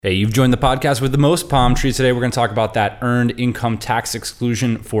Hey, you've joined the podcast with the most palm trees. Today we're going to talk about that earned income tax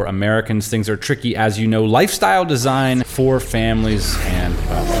exclusion for Americans. Things are tricky, as you know. Lifestyle design for families, and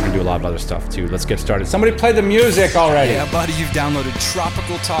we're going to do a lot of other stuff too. Let's get started. Somebody play the music already. Yeah, buddy, you've downloaded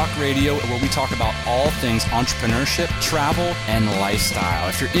Tropical Talk Radio, where we talk about all things entrepreneurship, travel, and lifestyle.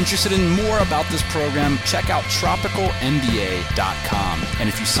 If you're interested in more about this program, check out tropicalmba.com. And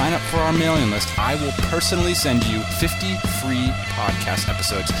if you sign up for our mailing list, I will personally send you 50 free podcast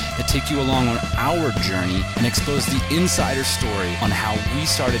episodes that take you along on our journey and expose the insider story on how we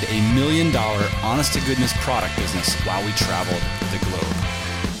started $1 million honest-to-goodness product business while we traveled the globe.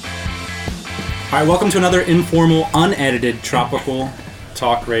 All right, welcome to another informal, unedited Tropical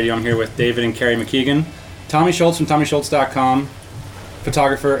Talk Radio. I'm here with David and Carrie McKeegan. Tommy Schultz from TommySchultz.com,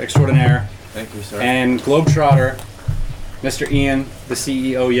 photographer extraordinaire. Thank you, sir. And Globetrotter, Mr. Ian, the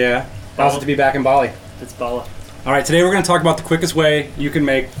CEO, yeah. How's it to be back in Bali? It's Bala. All right, today we're going to talk about the quickest way you can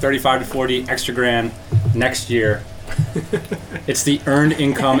make 35 to 40 extra grand next year. It's the Earned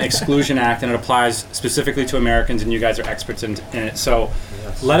Income Exclusion Act, and it applies specifically to Americans, and you guys are experts in it. So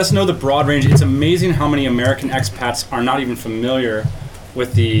Let us know the broad range. It's amazing how many American expats are not even familiar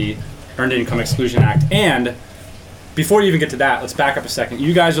with the Earned Income Exclusion Act. And before you even get to that, let's back up a second.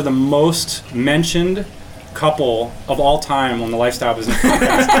 You guys are the most mentioned couple of all time on the Lifestyle Business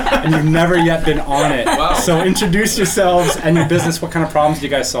Podcast, and you've never yet been on it. Wow. So introduce yourselves and your business. What kind of problems do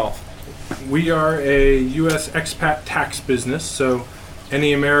you guys solve? We are a U.S. expat tax business, so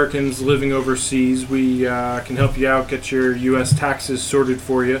any Americans living overseas, we can help you out, get your U.S. taxes sorted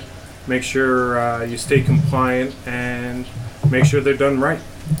for you, make sure you stay compliant, and make sure they're done right.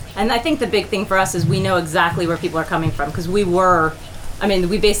 And I think the big thing for us is we know exactly where people are coming from, because we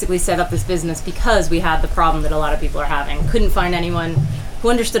basically set up this business because we had the problem that a lot of people are having. Couldn't find anyone who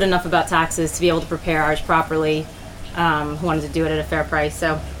understood enough about taxes to be able to prepare ours properly, who wanted to do it at a fair price.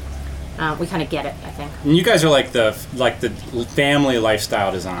 So we kind of get it, I think. And you guys are like the family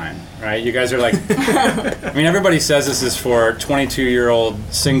lifestyle design, right? You guys are like, I mean, everybody says this is for 22-year-old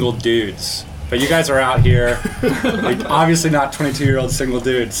single dudes, but you guys are out here, like, obviously not 22-year-old single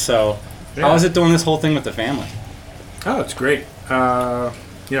dudes. So Yeah. How is it doing this whole thing with the family? Oh, it's great.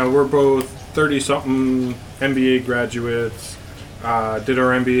 We're both 30-something MBA graduates, did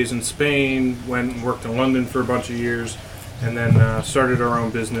our MBAs in Spain, went and worked in London for a bunch of years, and then started our own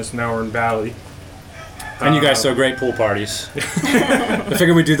business. Now we're in Bali. And you guys throw great pool parties. I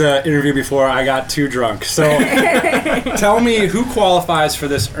figured we'd do the interview before I got too drunk. So tell me, who qualifies for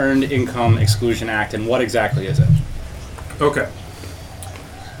this Earned Income Exclusion Act, and what exactly is it? Okay.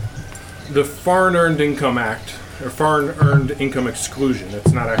 The Foreign Earned Income Act, or Foreign Earned Income Exclusion,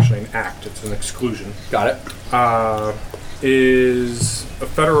 it's not actually an act, it's an exclusion, Got it. is a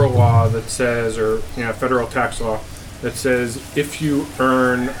federal law that says, federal tax law that says if you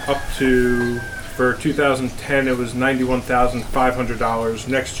earn up to, for 2010 it was $91,500,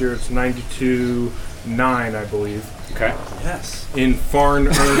 next year it's $92,900, I believe. Okay. Yes. In foreign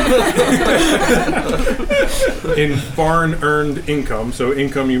earned income, so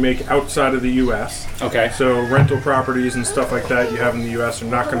income you make outside of the U.S. Okay. So rental properties and stuff like that you have in the U.S. are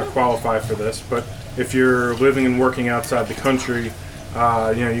not going to qualify for this. But if you're living and working outside the country,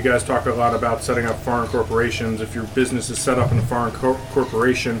 you guys talk a lot about setting up foreign corporations. If your business is set up in a foreign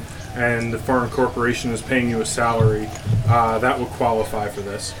corporation and the foreign corporation is paying you a salary, that would qualify for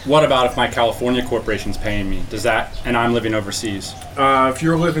this. What about if my California corporation's paying me? Does that, and I'm living overseas? If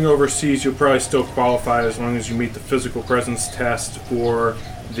you're living overseas, you'll probably still qualify as long as you meet the physical presence test or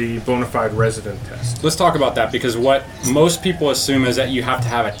the bona fide resident test. Let's talk about that, because what most people assume is that you have to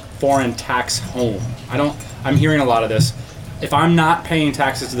have a foreign tax home. I'm hearing a lot of this. If I'm not paying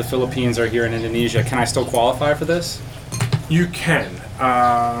taxes to the Philippines or here in Indonesia, can I still qualify for this? You can.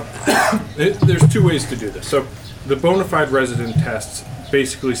 There's two ways to do this. So the bona fide resident test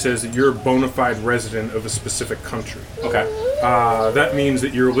basically says that you're a bona fide resident of a specific country. Okay. That means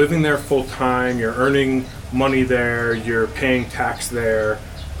that you're living there full time, you're earning money there, you're paying tax there,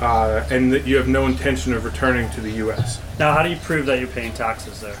 and that you have no intention of returning to the U.S. Now, how do you prove that you're paying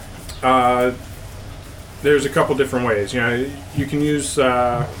taxes there? There's a couple different ways. You can use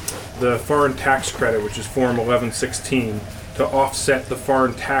the foreign tax credit, which is Form 1116, to offset the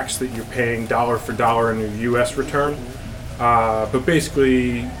foreign tax that you're paying dollar for dollar in your U.S. return. But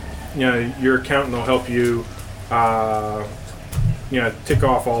basically, your accountant will help you, tick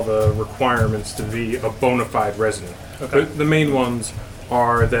off all the requirements to be a bona fide resident. Okay. The main ones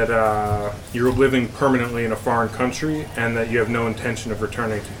are that you're living permanently in a foreign country and that you have no intention of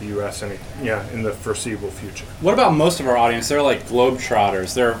returning to the U.S. in the foreseeable future. What about most of our audience? They're like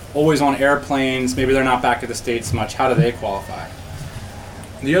globetrotters. They're always on airplanes. Maybe they're not back to the States much. How do they qualify?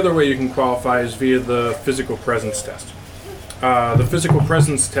 the other way you can qualify is via the physical presence test. The physical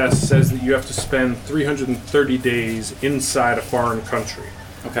presence test says that you have to spend 330 days inside a foreign country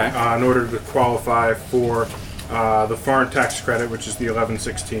Okay. in order to qualify for the foreign tax credit, which is the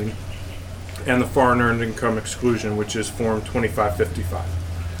 1116, and the foreign earned income exclusion, which is Form 2555.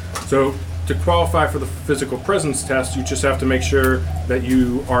 So to qualify for the physical presence test, you just have to make sure that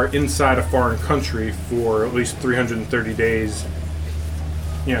you are inside a foreign country for at least 330 days,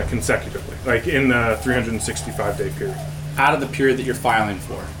 consecutively, like in the 365-day period. Out of the period that you're filing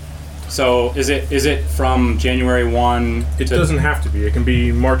for. So is it from January 1 It to... doesn't have to be. It can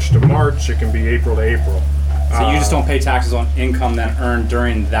be March to March. It can be April to April. So you just don't pay taxes on income then earned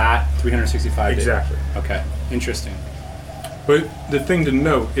during that 365 days? Exactly. Okay. Interesting. But the thing to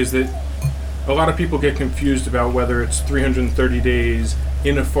note is that a lot of people get confused about whether it's 330 days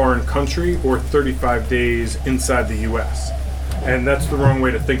in a foreign country or 35 days inside the U.S. And that's the wrong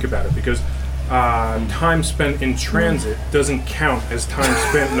way to think about it, because time spent in transit doesn't count as time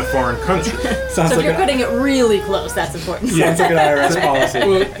spent in a foreign country. So if you're cutting it really close, that's important. Sounds like an IRS policy.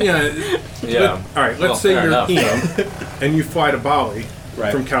 Well, Yeah. all right, let's say fair you're enough, Ian and you fly to Bali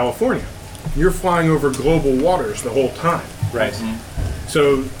Right. from California. You're flying over global waters the whole time. Right.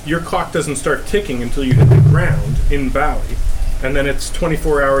 So your clock doesn't start ticking until you hit the ground in Bali, and then it's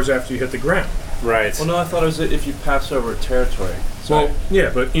 24 hours after you hit the ground. Right. Well, no, I thought it was if you pass over territory. Sorry. Well,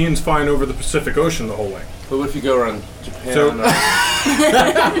 yeah, but Ian's flying over the Pacific Ocean the whole way. But what if you go around Japan? So-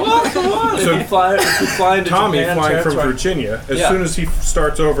 well, come on. So if you fly into Tommy Japan flying from territory, Virginia, as Yeah. soon as he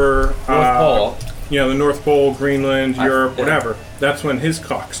starts over North Pole. the North Pole, Greenland, Europe, yeah. whatever, that's when his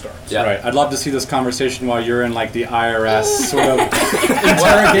clock starts. Yeah. Right. I'd love to see this conversation while you're in like the IRS sort of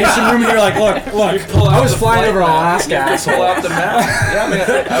interrogation room. You're like, look, Pull out I was the flying flight over map. Alaska. You have to pull asshole. out the map. Yeah, I mean,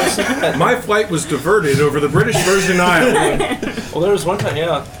 I was thinking that. My flight was diverted over the British Virgin Islands. Well, there was one time,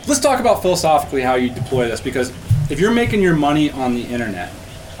 yeah. Let's talk about philosophically how you deploy this, because if you're making your money on the internet,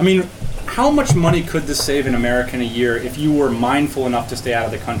 I mean, how much money could this save an American a year if you were mindful enough to stay out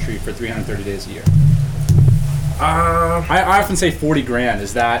of the country for 330 days a year? I often say 40 grand.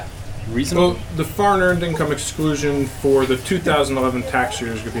 Is that reasonable? Well, the foreign earned income exclusion for the 2011 tax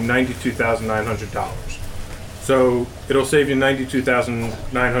year is going to be $92,900. So it'll save you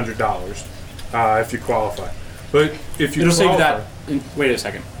 $92,900 if you qualify. But if you It'll save you qualify, that. Wait a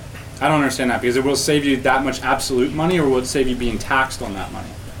second. I don't understand that, because it will save you that much absolute money, or will it save you being taxed on that money?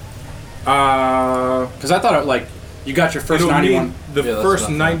 Because I thought you got your first it'll 91. mean the Yeah, that's first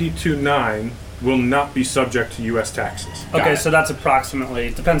enough. 92.9 will not be subject to U.S. taxes. Got Okay, it. so that's approximately,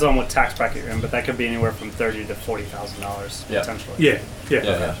 it depends on what tax bracket you're in, but that could be anywhere from $30,000 to $40,000 Yeah. potentially. Yeah.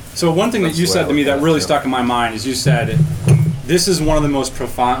 Yeah. So one thing that That's you the way said I to me look at that it, really yeah. stuck in my mind is you said, this is one of the most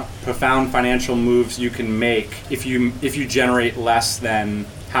profound financial moves you can make if you generate less than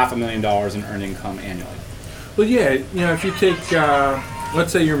 $500,000 in earned income annually. Well, yeah. If you take,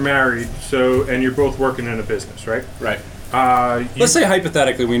 let's say you're married, and you're both working in a business, right? Right. You- Let's say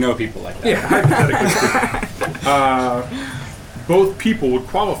hypothetically we know people like that. Yeah, hypothetically speaking. Both people would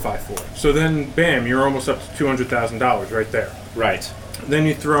qualify for it. So then, bam, you're almost up to $200,000 right there. Right. Then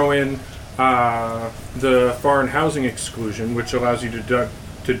you throw in the foreign housing exclusion, which allows you to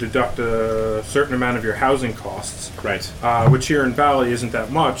deduct a certain amount of your housing costs, Right. which here in Bali isn't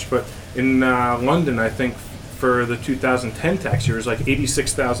that much, but in London, I think for the 2010 tax year is like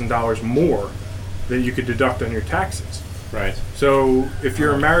 $86,000 more that you could deduct on your taxes. Right. So if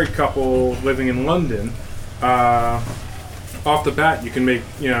you're a married couple living in London, off the bat you can make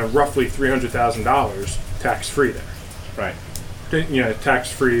roughly $300,000 tax free there. Right.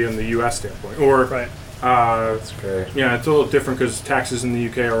 Tax free in the U.S. standpoint, or Right. That's great. it's a little different because taxes in the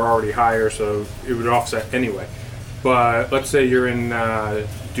UK are already higher, so it would offset anyway. But let's say you're in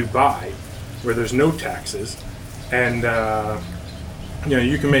Dubai, where there's no taxes, and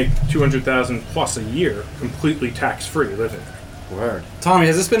you can make $200,000 plus a year completely tax free living there. Word. Tommy,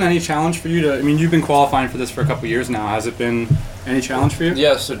 has this been any challenge for you you've been qualifying for this for a couple years now. Has it been any challenge for you?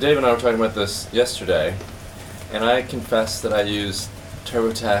 Yeah, so Dave and I were talking about this yesterday, and I confess that I use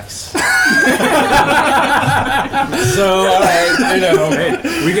TurboTax. So,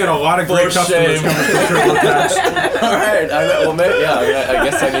 Hey, we get a lot of great For customers shame. coming from TurboTax. All right. I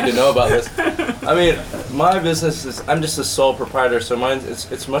guess I need to know about this. I mean, my business is, I'm just a sole proprietor, so mine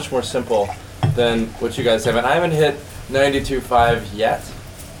it's much more simple than what you guys have. And I haven't hit 92.5 yet,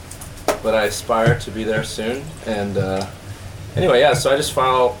 but I aspire to be there soon. And anyway, yeah, so I just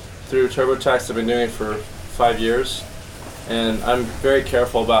file through TurboTax. I've been doing it for 5 years. And I'm very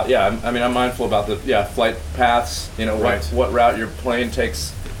careful about, I'm mindful about the flight paths, Right. what route your plane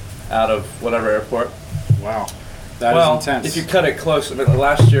takes out of whatever airport. wow. That well, is intense. if you cut it close, I mean,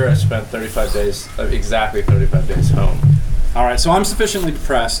 last year I spent 35 days, exactly 35 days home. All right, so I'm sufficiently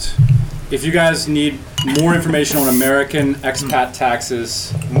depressed. If you guys need more information on American expat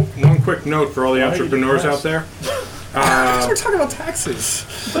taxes, One quick note for all the Why are you entrepreneurs out depressed? there. we're talking about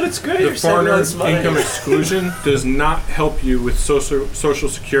taxes. But it's great. The You're saving foreigner us money. income exclusion does not help you with social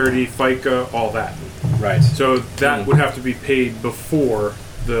security, FICA, all that. Right. So that would have to be paid before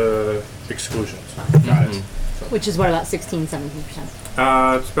the exclusions. Got it. Which is what, about 16,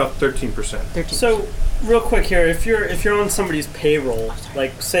 17%? It's about 13%. 13%. So, real quick here, if you're on somebody's payroll,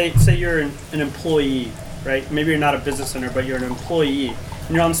 like say you're an employee, right? Maybe you're not a business owner, but you're an employee,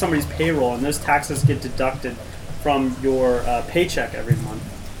 and you're on somebody's payroll, and those taxes get deducted from your paycheck every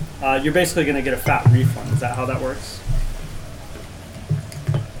month. You're basically going to get a fat refund. Is that how that works?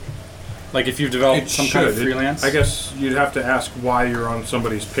 Like if you've developed It some kind of should. freelance. I guess you'd have to ask why you're on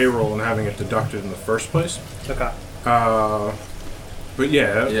somebody's payroll and having it deducted in the first place. Okay. But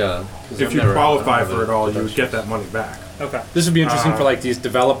yeah, Yeah. 'cause if I've you never- qualify I don't for have it all, you a would get that money back. Okay. This would be interesting for like these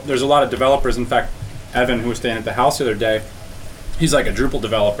There's a lot of developers. In fact, Evan, who was staying at the house the other day, he's like a Drupal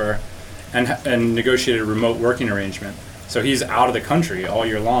developer, and negotiated a remote working arrangement. So he's out of the country all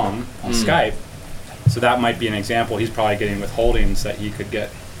year long on Skype. So that might be an example. He's probably getting withholdings that he could get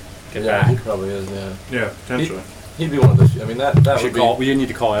Yeah, he back. probably is. Yeah. Yeah, potentially. He'd be one of those. I mean, that would be. We need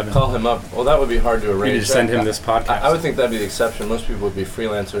to call Evan. Call him up. Well, that would be hard to We arrange. need to send him That- this podcast. I would think that'd be the exception. Most people would be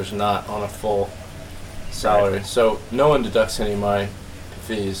freelancers, not on a full salary. Right. So no one deducts any of my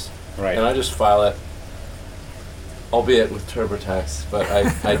fees, Right. and I just file it, albeit with TurboTax. But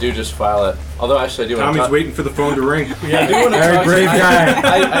I do just file it. Although actually I do want Tommy's to waiting for the phone to ring. I do want to Very talk brave to,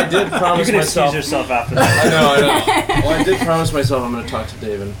 guy. I did You promise can excuse myself. yourself after that. I know. Well, I did promise myself I'm going to talk to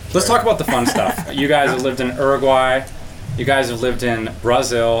David. Let's talk about the fun stuff. You guys have lived in Uruguay. You guys have lived in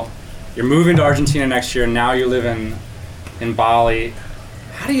Brazil. You're moving to Argentina next year. Now you live in Bali.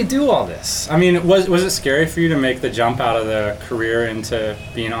 How do you do all this? I mean, was it scary for you to make the jump out of the career into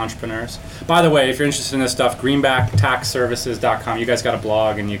being entrepreneurs? By the way, if you're interested in this stuff, greenbacktaxservices.com. You guys got a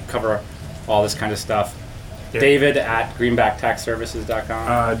blog and you cover all this kind of stuff. Yeah. David at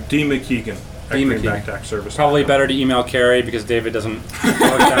greenbacktaxservices.com. D. McKeegan. D. Greenback McKeegan. Tax Service. Probably better to email Carrie because David doesn't work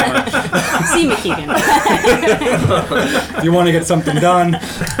that much. See McKeegan. If you want to get something done.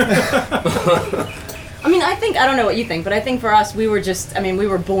 I mean, I don't know what you think, but I think for us, we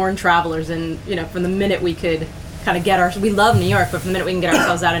were born travelers, and, from the minute we could kind of we love New York, but from the minute we can get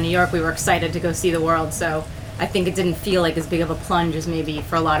ourselves out of New York, we were excited to go see the world, so I think it didn't feel like as big of a plunge as maybe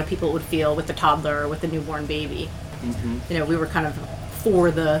for a lot of people it would feel with the toddler or with the newborn baby. Mm-hmm. We were kind of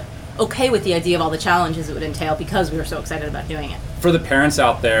okay with the idea of all the challenges it would entail because we were so excited about doing it. For the parents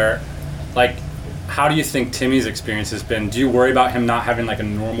out there, like, how do you think Timmy's experience has been? Do you worry about him not having like a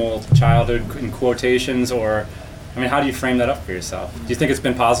normal childhood in quotations, or, I mean, how do you frame that up for yourself? Do you think it's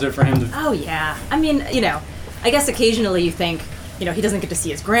been positive for him to? Oh yeah. I mean, I guess occasionally you think, he doesn't get to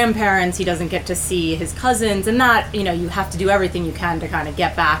see his grandparents, he doesn't get to see his cousins, and that, you have to do everything you can to kind of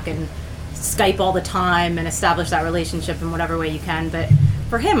get back and Skype all the time and establish that relationship in whatever way you can. But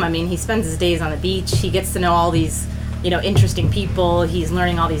for him, I mean, he spends his days on the beach, he gets to know all these interesting people. He's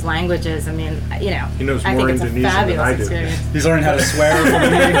learning all these languages. I mean, He knows I more think it's a Indonesian than fabulous I do. experience. He's learning how to swear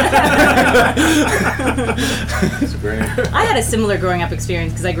from me. It's great. I had a similar growing up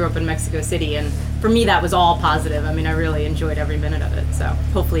experience because I grew up in Mexico City, and for me that was all positive. I mean, I really enjoyed every minute of it. So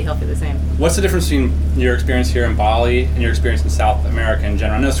hopefully he'll feel the same. What's the difference between your experience here in Bali and your experience in South America in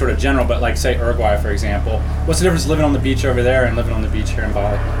general? I know it's sort of general, but like say Uruguay, for example. What's the difference living on the beach over there and living on the beach here in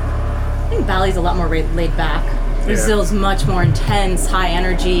Bali? I think Bali's a lot more laid back. Brazil's much more intense, high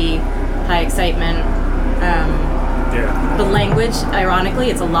energy, high excitement. Yeah. The language, ironically,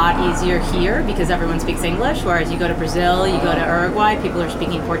 it's a lot easier here because everyone speaks English, whereas you go to Brazil, you go to Uruguay, people are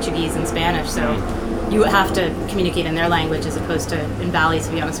speaking Portuguese and Spanish, so you have to communicate in their language as opposed to in Bali, to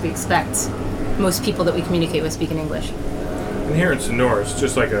be honest, we expect most people that we communicate with speak in English. And here in Sonora, it's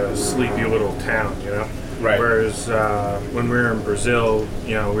just like a sleepy little town, Right. Whereas when we were in Brazil,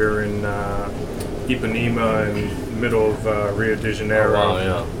 we were in Ipanema in the middle of Rio de Janeiro. Oh,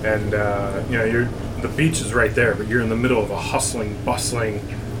 wow, yeah. And the beach is right there, but you're in the middle of a hustling, bustling,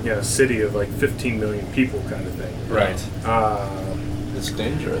 city of like 15 million people, kind of thing. Right. It's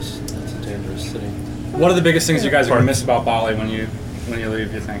dangerous. It's a dangerous city. What are the biggest things you guys are going to miss about Bali when you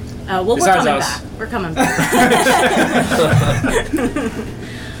leave, you think? Well, we're Besides coming us. back. We're coming back.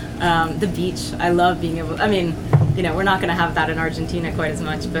 The beach. I love being able. I mean, we're not going to have that in Argentina quite as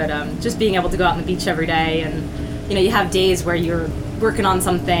much, but just being able to go out on the beach every day, and you have days where you're working on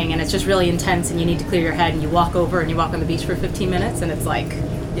something and it's just really intense, and you need to clear your head, and you walk over and you walk on the beach for 15 minutes, and it's like,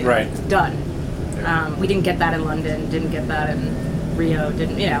 Right. done. We didn't get that in London, didn't get that in Rio,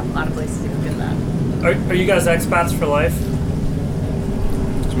 didn't, a lot of places didn't get that. Are you guys expats for life?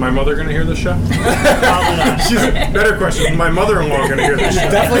 Is my mother going to hear this show? Probably not. Better question. Is my mother-in-law going to hear this show?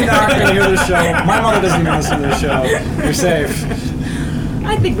 Definitely not going to hear this show. My mother doesn't even listen to the show. You're safe.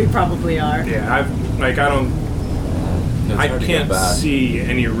 I think we probably are. Yeah, I It's hard to can't go back. see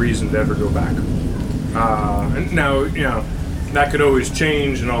any reason to ever go back. And now, that could always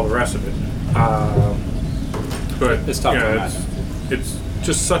change and all the rest of it. But It's tough to imagine. it's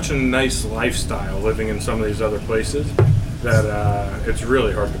just such a nice lifestyle living in some of these other places that it's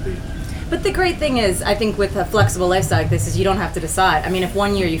really hard to beat. But the great thing is, I think with a flexible lifestyle like this, is you don't have to decide. I mean, if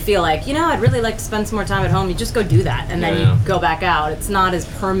one year you feel like, I'd really like to spend some more time at home, you just go do that, and then Yeah. you go back out. It's not as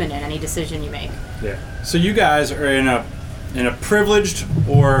permanent, any decision you make. Yeah. So you guys are in a privileged,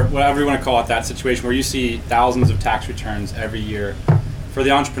 or whatever you want to call it, that situation where you see thousands of tax returns every year. For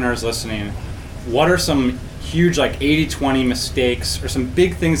the entrepreneurs listening, what are some huge 80-20 mistakes, or some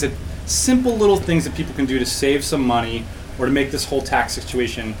big things simple little things that people can do to save some money or to make this whole tax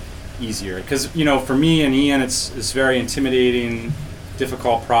situation easier? Because for me and Ian, it's very intimidating,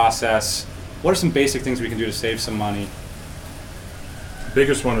 difficult process. What are some basic things we can do to save some money? The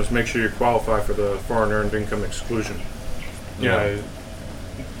biggest one is make sure you qualify for the foreign earned income exclusion.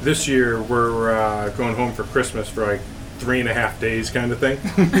 This year we're going home for Christmas for 3.5 days kind of thing,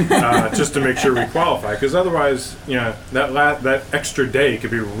 just to make sure we qualify. Because otherwise, that extra day could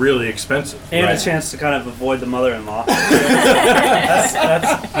be really expensive. And Right. a chance to kind of avoid the mother-in-law. that's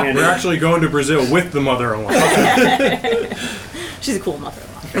handy. We're actually going to Brazil with the mother-in-law. She's a cool mother-in-law.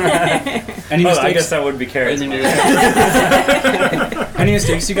 Any Oh, mistakes? I guess that would be Carrie's mom. Any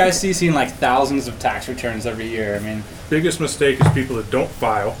mistakes you guys seeing thousands of tax returns every year? I mean, Biggest mistake is people that don't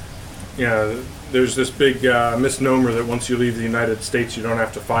file. There's this big misnomer that once you leave the United States, you don't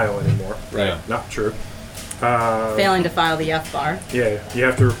have to file anymore. Right. Not true. Failing to file the F-bar. Yeah, you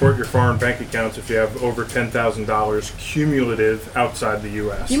have to report your foreign bank accounts if you have over $10,000 cumulative outside the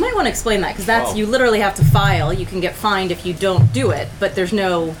U.S. You might want to explain that, because Wow. you literally have to file. You can get fined if you don't do it, but there's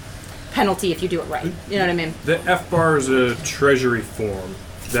no penalty if you do it right. You know what I mean? The F-bar is a treasury form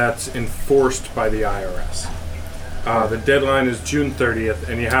that's enforced by the IRS. The deadline is June 30th,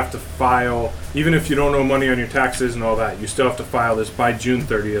 and you have to file, even if you don't owe money on your taxes and all that, you still have to file this by June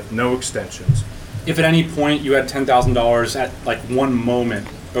 30th, no extensions. if at any point you had $10,000 at one moment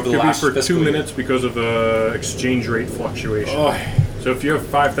over the Could be last for fiscal 2 year. minutes because of exchange rate fluctuation. Oh, So if you have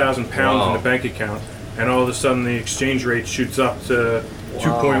 5,000 pounds Wow. in a bank account, and all of a sudden the exchange rate shoots up to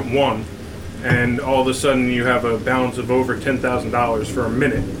 2.1, and all of a sudden you have a balance of over $10,000 for a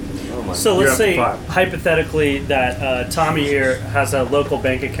minute. Oh my. So You let's have to say file. hypothetically that Tommy here has a local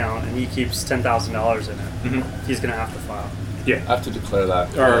bank account and he keeps $10,000 in it. Mhm. He's gonna have to file. Yeah. I have to declare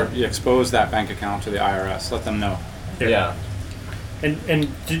that. or you expose that bank account to the IRS. Let them know. Yeah. And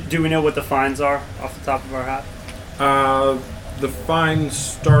do we know what the fines are off the top of our hat? The fines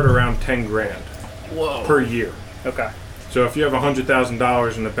start around 10 grand per year. Okay. So if you have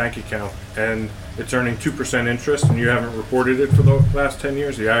 $100,000 in a bank account and it's earning 2% interest and you haven't reported it for the last 10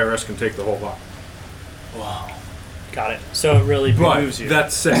 years, the IRS can take the whole lot. Got it. So it really But behooves you.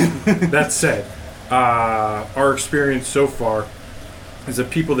 that said, our experience so far is that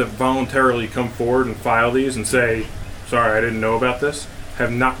people that voluntarily come forward and file these and say, "Sorry, I didn't know about this,"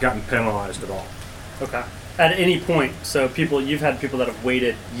 have not gotten penalized at all. Okay. At any point, so you've had people that have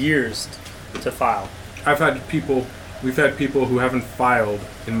waited years to file. We've had people who haven't filed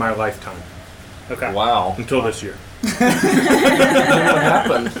in my lifetime Okay. Wow. until this year. What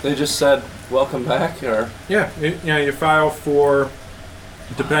happened? They just said, "Welcome back," or Yeah, you file for,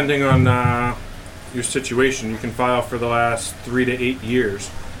 depending on your situation, you can file for the last 3 to 8 years,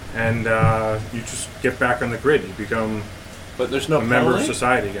 and you just get back on the grid. You become but there's no a member of penalty?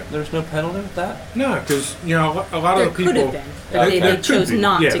 society again. There's no penalty with that? No, because a lot There of the could people. have been, but they There could chose be.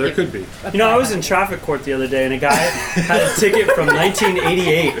 not Yeah, to there give could be. You know, I was in traffic court the other day, and a guy had a ticket from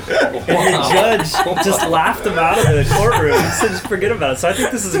 1988, and the judge just laughed him out of the courtroom and said, "Just forget about it." So I think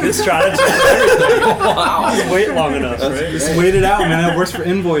this is a good strategy for everybody. Wow. Just wait long enough, right? Just wait it out, man. It works for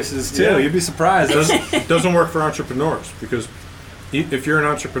invoices too. Yeah. You'd be surprised. It doesn't work for entrepreneurs because if you're an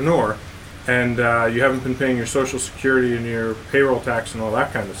entrepreneur and you haven't been paying your Social Security and your payroll tax and all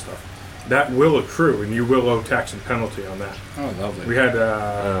that kind of stuff, that will accrue and you will owe tax and penalty on that. Oh, lovely. We had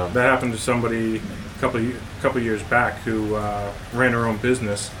that happened to somebody a couple years back who ran her own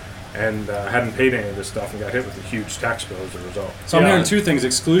business and hadn't paid any of this stuff and got hit with a huge tax bill as a result. So I'm Yeah. hearing two things.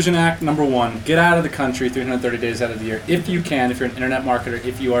 Exclusion Act, number one, get out of the country 330 days out of the year if you can, if you're an internet marketer,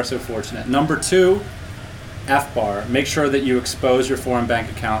 if you are so fortunate. Number two, FBAR, make sure that you expose your foreign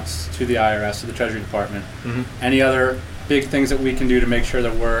bank accounts to the IRS, to the Treasury Department. Any other big things that we can do to make sure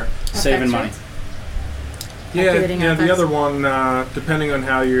that we're saving money? rates? Yeah, Activating the FX. other one, depending on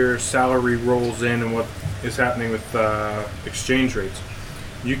how your salary rolls in and what is happening with exchange rates,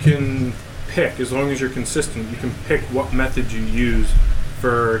 you can pick, as long as you're consistent, you can pick what method you use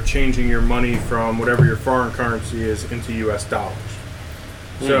for changing your money from whatever your foreign currency is into US dollars.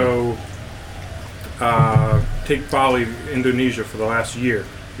 So, take Bali, Indonesia, for the last year.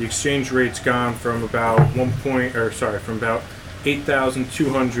 The exchange rate's gone from about from about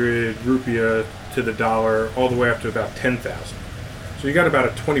 8,200 rupiah to the dollar all the way up to about 10,000. So you got about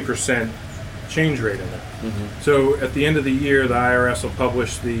a 20% change rate in it. So at the end of the year, the IRS will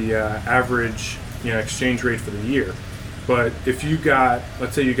publish the average exchange rate for the year. But if you got,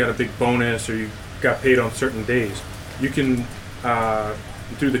 let's say you got a big bonus or you got paid on certain days, you can,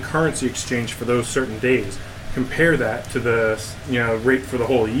 through the currency exchange for those certain days, compare that to the rate for the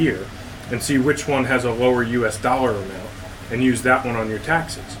whole year and see which one has a lower US dollar amount and use that one on your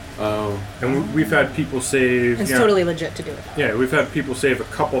taxes. And we've had people save. It's totally legit to do it. Yeah, we've had people save a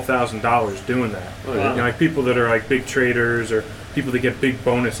couple $1,000s doing that. Like people that are like big traders or people that get big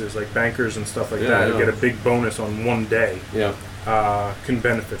bonuses, like bankers and stuff like that, who get a big bonus on one day. Can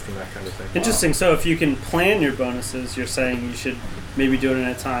benefit from that kind of thing. Interesting. So if you can plan your bonuses, you're saying you should maybe do it in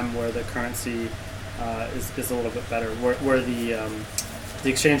a time where the currency is a little bit better, where the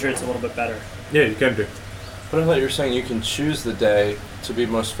exchange rate's a little bit better. Yeah, you can do. But I thought you were saying you can choose the day to be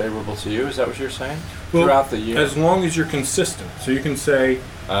most favorable to you. Is that what you're saying? Well, throughout the year? As long as you're consistent. So you can say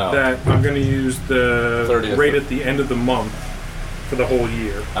that I'm going to use the 30th. rate at the end of the month for the whole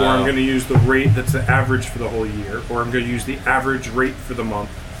year. Or I'm going to use the rate that's the average for the whole year. Or I'm going to use the average rate for the month.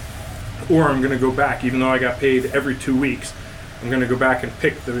 Or I'm going to go back, even though I got paid every 2 weeks, I'm going to go back and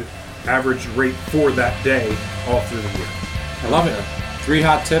pick the average rate for that day all through the year. I love it. 3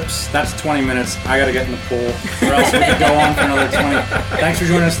 hot tips. That's 20 minutes. I got to get in the pool, or else we could go on for another 20. Thanks for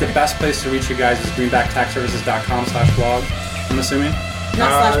joining us. The best place to reach you guys is greenbacktaxservices.com/blog. I'm assuming.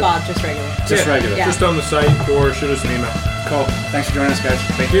 Not /blog, just regular. Just regular. Yeah. Just on the site or shoot us an email. Cool. Thanks for joining us, guys.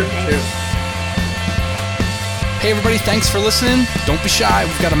 Thank you. Thanks. Hey everybody, thanks for listening. Don't be shy,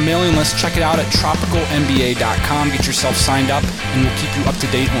 we've got a mailing list. Check it out at tropicalmba.com. Get yourself signed up and we'll keep you up to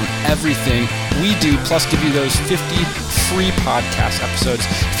date on everything we do, plus give you those 50 free podcast episodes.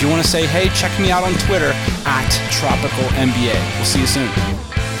 If you want to say, hey, check me out on Twitter at tropicalmba. We'll see you soon.